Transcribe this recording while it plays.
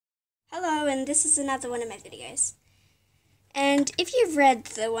Hello, and this is another one of my videos. And if you've read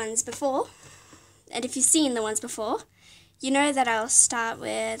the ones before, and if you've seen the ones before, you know that I'll start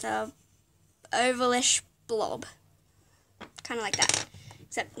with a ovalish blob. Kind of like that,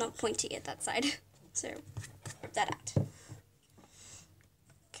 except not pointy at that side. So, rip that out.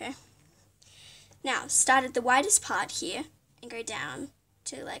 Okay. Now, start at the widest part here, and go down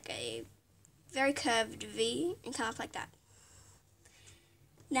to like a very curved V, and come up like that.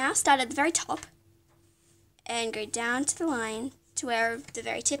 Now start at the very top and go down to the line to where the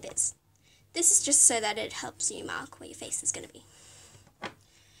very tip is. This is just so that it helps you mark where your face is going to be.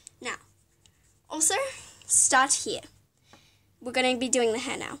 Now, also start here. We're going to be doing the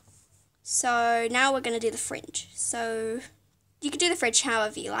hair now. So now we're going to do the fringe. So you can do the fringe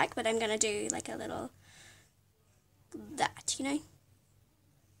however you like, but I'm going to do like a little that, you know.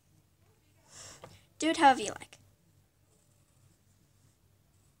 Do it however you like.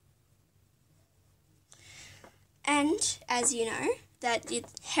 And as you know, that your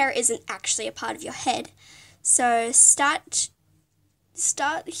hair isn't actually a part of your head, so start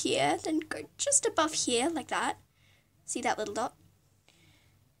here, then go just above here, like that. See that little dot?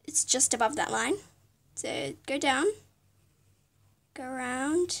 It's just above that line. So go down, go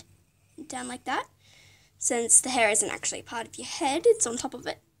around, down like that. Since the hair isn't actually a part of your head, it's on top of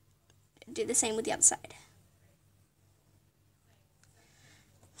it. Do the same with the other side.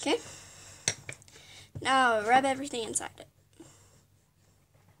 Okay? Now rub everything inside it.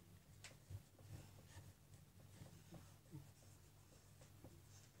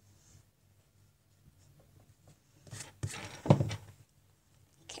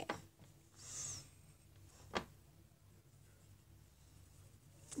 Okay.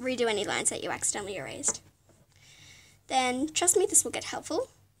 Redo any lines that you accidentally erased. Then, trust me, this will get helpful.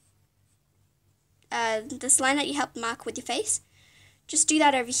 This line that you helped mark with your face, just do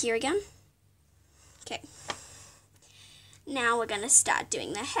that over here again. Okay, now we're going to start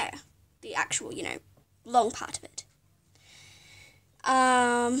doing the hair, the actual, long part of it.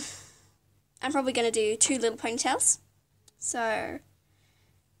 I'm probably going to do 2 little ponytails, so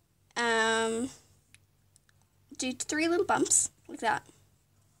do 3 little bumps, like that,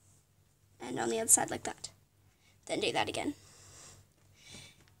 and on the other side like that, then do that again.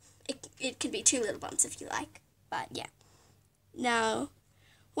 It could be 2 little bumps if you like, but yeah. Now,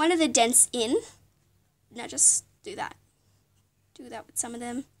 one of the dents in. Now just do that. Do that with some of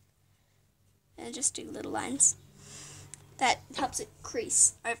them. And just do little lines. That helps it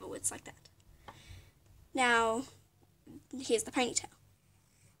crease overwards like that. Now, here's the ponytail.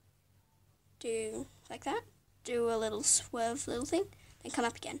 Do like that. Do a little swerve little thing. Then come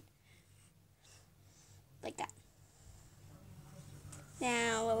up again. Like that.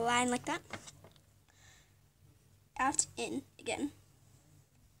 Now, a line like that. Out, in, again.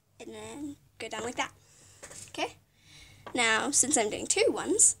 And then go down like that. Okay, now since I'm doing 2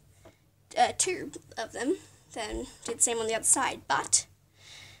 of them, then do the same on the other side, but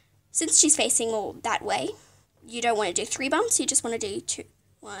since she's facing all that way, you don't want to do 3 bumps, you just want to do 2.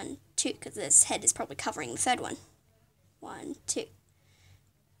 1, 2, because this head is probably covering the 3rd one. 1, 2.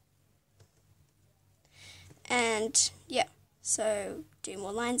 And yeah, so do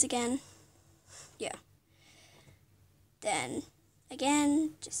more lines again. Yeah. Then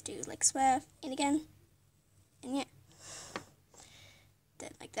again, just do like swerve, in again. And yeah,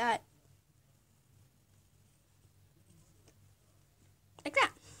 then like that, like that,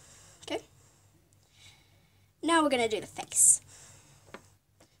 okay? Now we're going to do the face.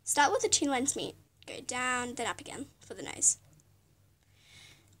 Start with the 2 lines meet, go down, then up again for the nose.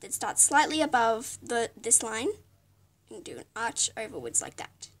 Then start slightly above this line, and do an arch overwards like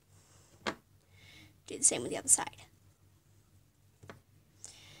that. Do the same with the other side.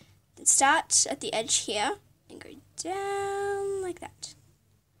 Then start at the edge here, and go down like that.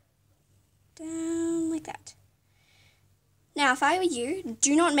 Down like that. Now, if I were you,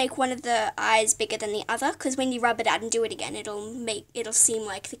 do not make one of the eyes bigger than the other, because when you rub it out and do it again, it'll seem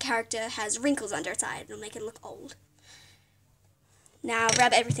like the character has wrinkles under its eye. It'll make it look old. Now,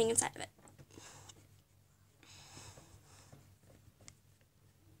 rub everything inside of it.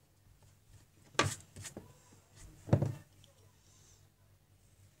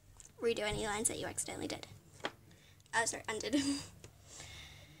 Redo any lines that you accidentally did. Sorry, undid.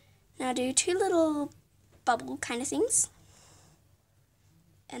 Now do 2 little bubble kind of things.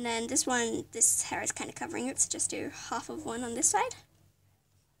 And then this hair is kind of covering it, so just do half of one on this side.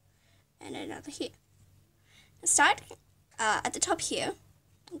 And another here. Now start at the top here,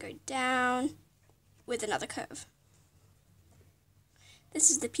 and go down with another curve. This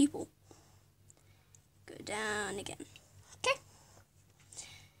is the pupil. Go down again. Okay.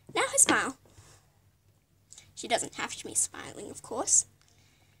 Now his mouth. She doesn't have to be smiling, of course.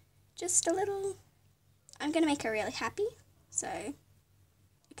 Just a little. I'm going to make her really happy. So,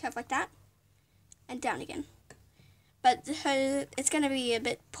 curve like that. And down again. But it's going to be a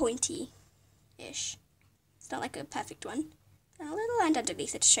bit pointy-ish. It's not like a perfect one. And a little line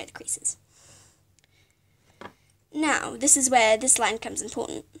underneath it to show the creases. Now, this is where this line comes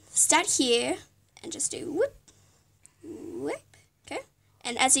important. Start here and just do whoop, whoop, okay?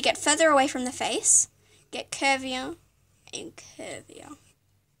 And as you get further away from the face, get curvier and curvier.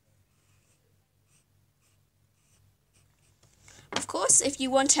 Of course, if you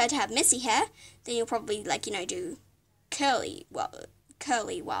want her to have messy hair, then you'll probably, like, you know, do curly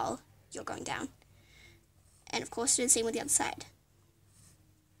while you're going down. And of course, do the same with the other side.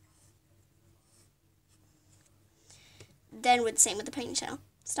 Then with the same with the ponytail.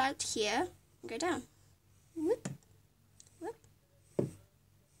 Start here and go down. Whoop, whoop.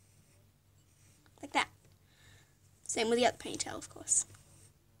 Like that. Same with the other ponytail, of course.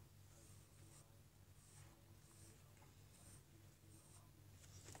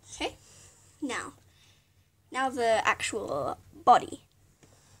 Okay, now the actual body.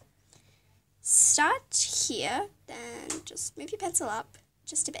 Start here, then just move your pencil up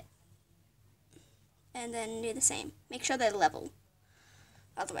just a bit. And then do the same. Make sure they're level.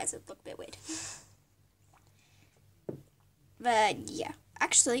 Otherwise it'll look a bit weird. But yeah,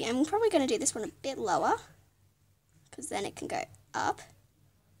 actually I'm probably going to do this one a bit lower. Because then it can go up.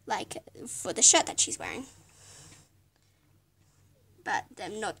 Like for the shirt that she's wearing. But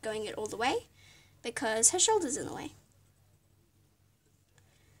I'm not going it all the way. Because her shoulder's in the way.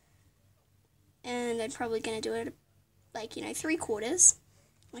 And I'm probably going to do it like, you know, 3/4.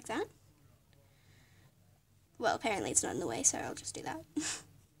 Like that. Well, apparently it's not in the way, so I'll just do that.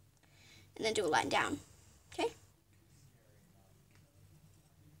 And then do a line down. Okay?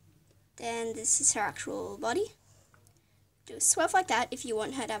 Then this is her actual body. Do a swerve like that if you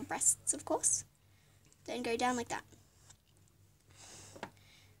want her to have breasts, of course. Then go down like that.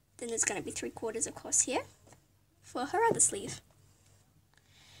 Then there's going to be 3/4 of course here for her other sleeve.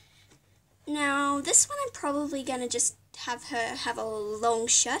 Now, this one I'm probably going to just have her have a long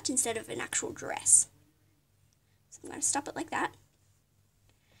shirt instead of an actual dress. So I'm going to stop it like that.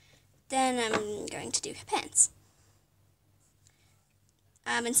 Then I'm going to do her pants.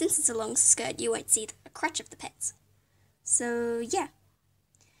 And since it's a long skirt, you won't see the crotch of the pants. So, yeah.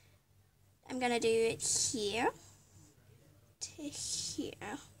 I'm going to do it here to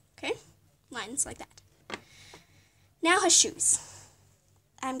here. Okay? Lines like that. Now her shoes.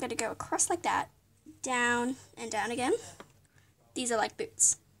 I'm going to go across like that, down and down again. These are like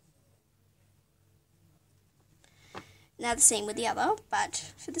boots. Now the same with the other,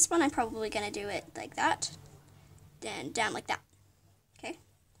 but for this one I'm probably going to do it like that, then down like that. Okay?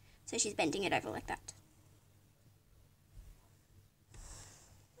 So she's bending it over like that.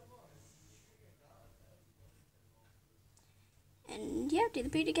 And yeah, do the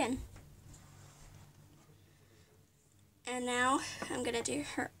boot again. And now I'm going to do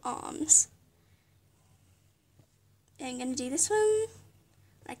her arms. I'm going to do this one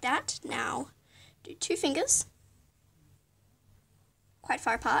like that. Now do 2 fingers, quite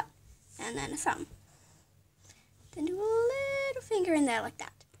far apart, and then a thumb. Then do a little finger in there like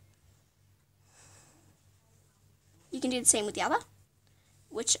that. You can do the same with the other,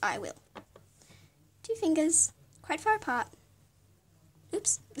 which I will. 2 fingers, quite far apart.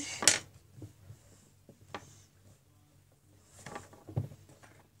 Oops.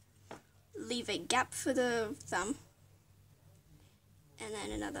 Leave a gap for the thumb, and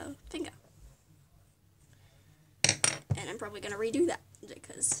then another finger. And I'm probably going to redo that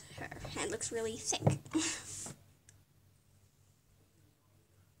because her hand looks really thick.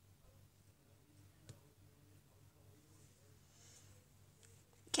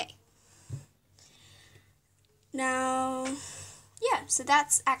 Okay. Now, yeah, so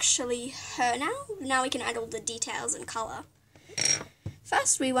that's actually her now. Now we can add all the details and colour.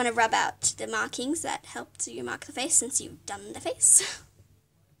 First, we want to rub out the markings that helped you mark the face since you've done the face.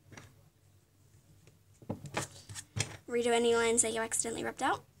 Redo any lines that you accidentally rubbed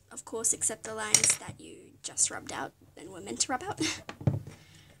out. Of course, except the lines that you just rubbed out and were meant to rub out.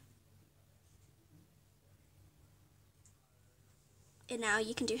 And now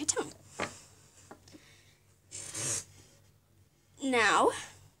you can do her tongue. Now,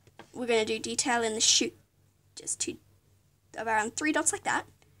 we're going to do detail in the shoe. Just around 3 dots like that.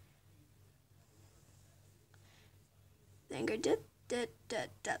 Then go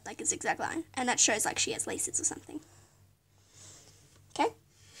like a zigzag line. And that shows like she has laces or something. Okay?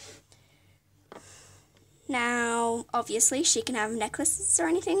 Now, obviously, she can have necklaces or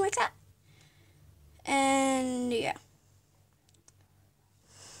anything like that. And yeah.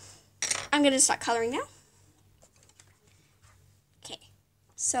 I'm going to start colouring now. Okay,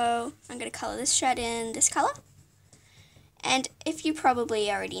 so I'm going to colour this shirt in this colour. And if you probably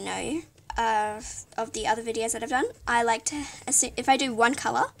already know of the other videos that I've done, I like to, if I do one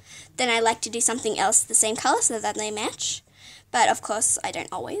colour, then I like to do something else the same colour so that they match. But of course, I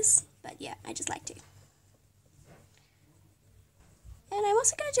don't always. But yeah, I just like to. And I'm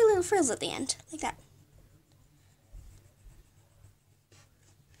also going to do little frills at the end, like that.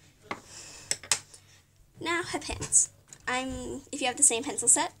 Now her pants. If you have the same pencil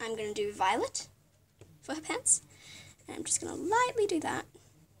set, I'm going to do violet for her pants. And I'm just going to lightly do that.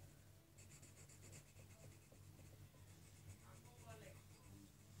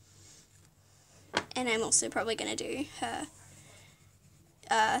 And I'm also probably going to do her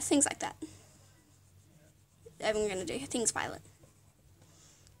things like that. I'm going to do things violet.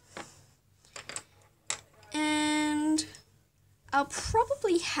 And I'll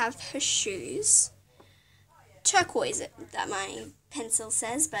probably have her shoes turquoise that my pencil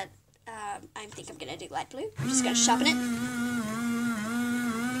says, but I think I'm going to do light blue. I'm just going to sharpen it.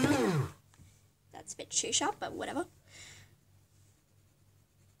 That's a bit too sharp, but whatever.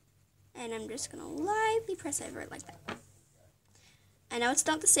 And I'm just going to lightly press over it like that. I know it's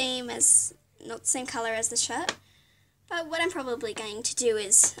not the same color as the shirt, but what I'm probably going to do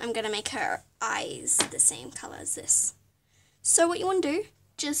is I'm going to make her eyes the same color as this. So what you want to do,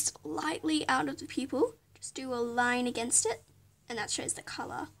 just lightly out of the pupil, just do a line against it, and that shows the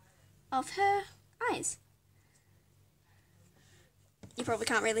color of her eyes. You probably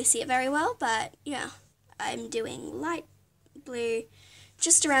can't really see it very well, but yeah, I'm doing light blue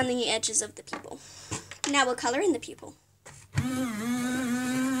just around the edges of the pupil. Now we'll colour in the pupil.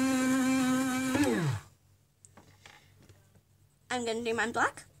 I'm going to do mine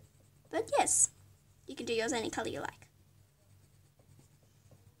black, but yes, you can do yours any colour you like.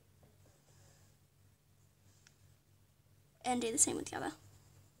 And do the same with the other.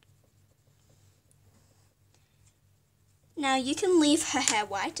 Now you can leave her hair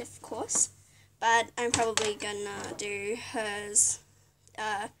white, of course, but I'm probably gonna do hers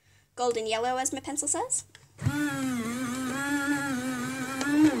golden yellow as my pencil says.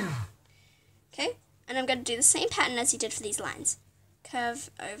 Okay, and I'm gonna do the same pattern as you did for these lines. Curve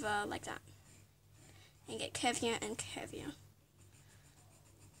over like that. And get curvier and curvier.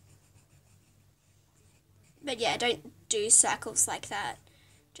 But yeah, don't do circles like that.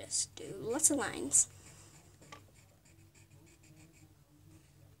 Just do lots of lines.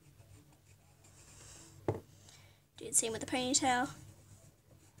 Do the same with the ponytail.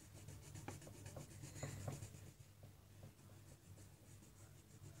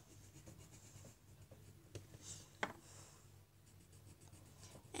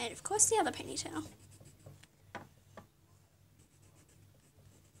 And of course the other ponytail.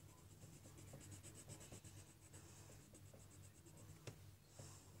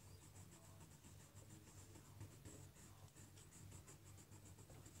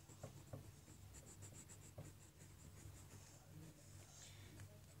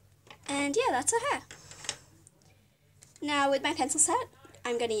 And yeah, that's her hair. Now with my pencil set,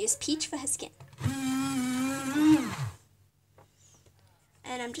 I'm going to use peach for her skin.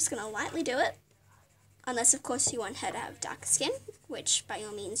 And I'm just going to lightly do it. Unless of course you want her to have darker skin, which by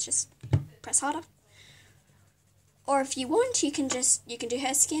all means just press harder. Or if you want, you can do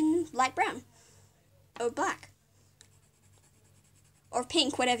her skin light brown. Or black. Or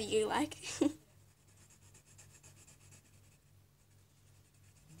pink, whatever you like.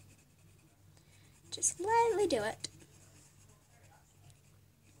 Just lightly do it.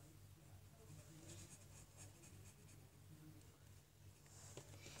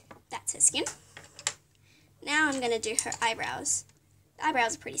 That's her skin. Now I'm going to do her eyebrows. The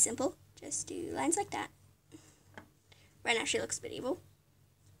eyebrows are pretty simple. Just do lines like that. Right now she looks a bit evil.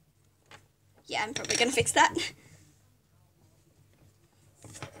 Yeah, I'm probably going to fix that.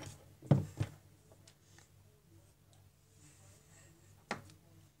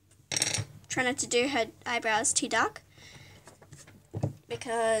 Try not to do her eyebrows too dark,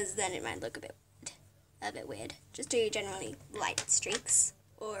 because then it might look a bit weird. Just do generally light streaks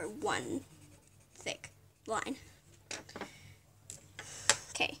or one thick line.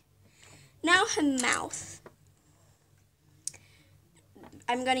 Okay, now her mouth.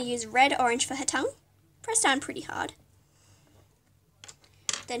 I'm going to use red orange for her tongue. Press down pretty hard.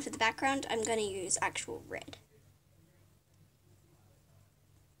 Then for the background, I'm going to use actual red.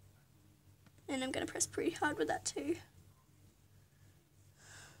 And I'm going to press pretty hard with that too.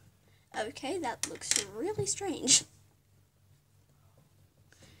 Okay, that looks really strange.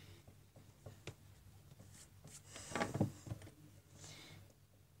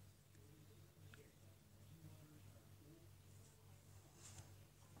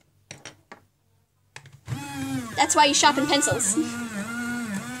 That's why you sharpen pencils.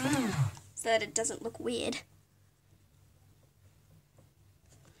 So that it doesn't look weird.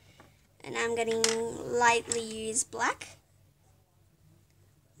 And I'm going to lightly use black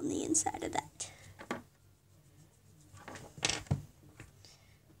on the inside of that.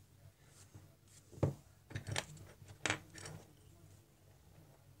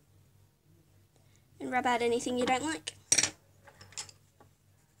 And rub out anything you don't like.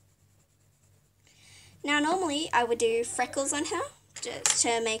 Now normally I would do freckles on her just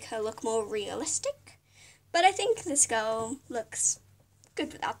to make her look more realistic, but I think this girl looks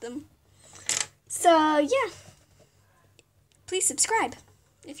good without them. So yeah, please subscribe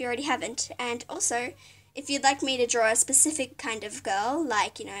if you already haven't, and also if you'd like me to draw a specific kind of girl,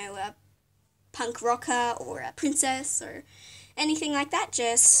 like, you know, a punk rocker or a princess or anything like that,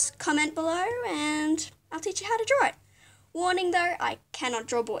 just comment below and I'll teach you how to draw it. Warning though, I cannot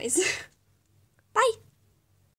draw boys.